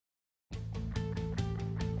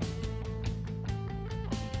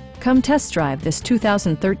Come test drive this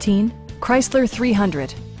 2013 Chrysler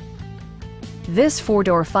 300. This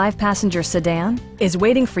four-door, five-passenger sedan is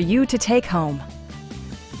waiting for you to take home.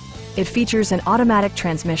 It features an automatic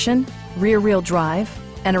transmission, rear-wheel drive,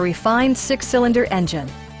 and a refined six-cylinder engine.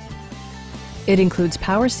 It includes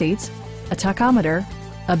power seats, a tachometer,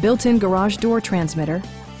 a built-in garage door transmitter,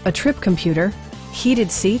 a trip computer,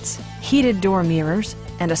 heated seats, heated door mirrors,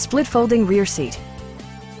 and a split-folding rear seat.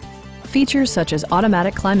 Features such as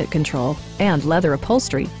automatic climate control and leather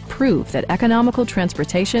upholstery prove that economical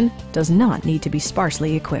transportation does not need to be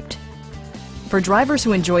sparsely equipped. For drivers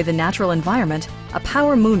who enjoy the natural environment, a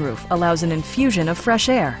power moonroof allows an infusion of fresh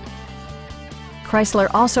air. Chrysler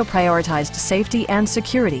also prioritized safety and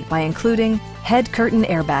security by including head curtain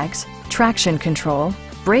airbags, traction control,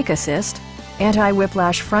 brake assist,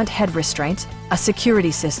 anti-whiplash front head restraints, a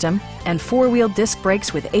security system, and four-wheel disc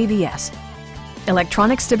brakes with ABS.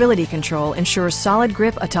 Electronic stability control ensures solid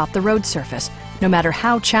grip atop the road surface, no matter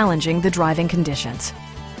how challenging the driving conditions.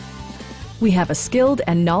 We have a skilled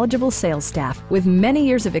and knowledgeable sales staff with many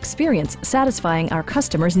years of experience satisfying our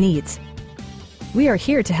customers' needs. We are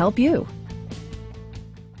here to help you.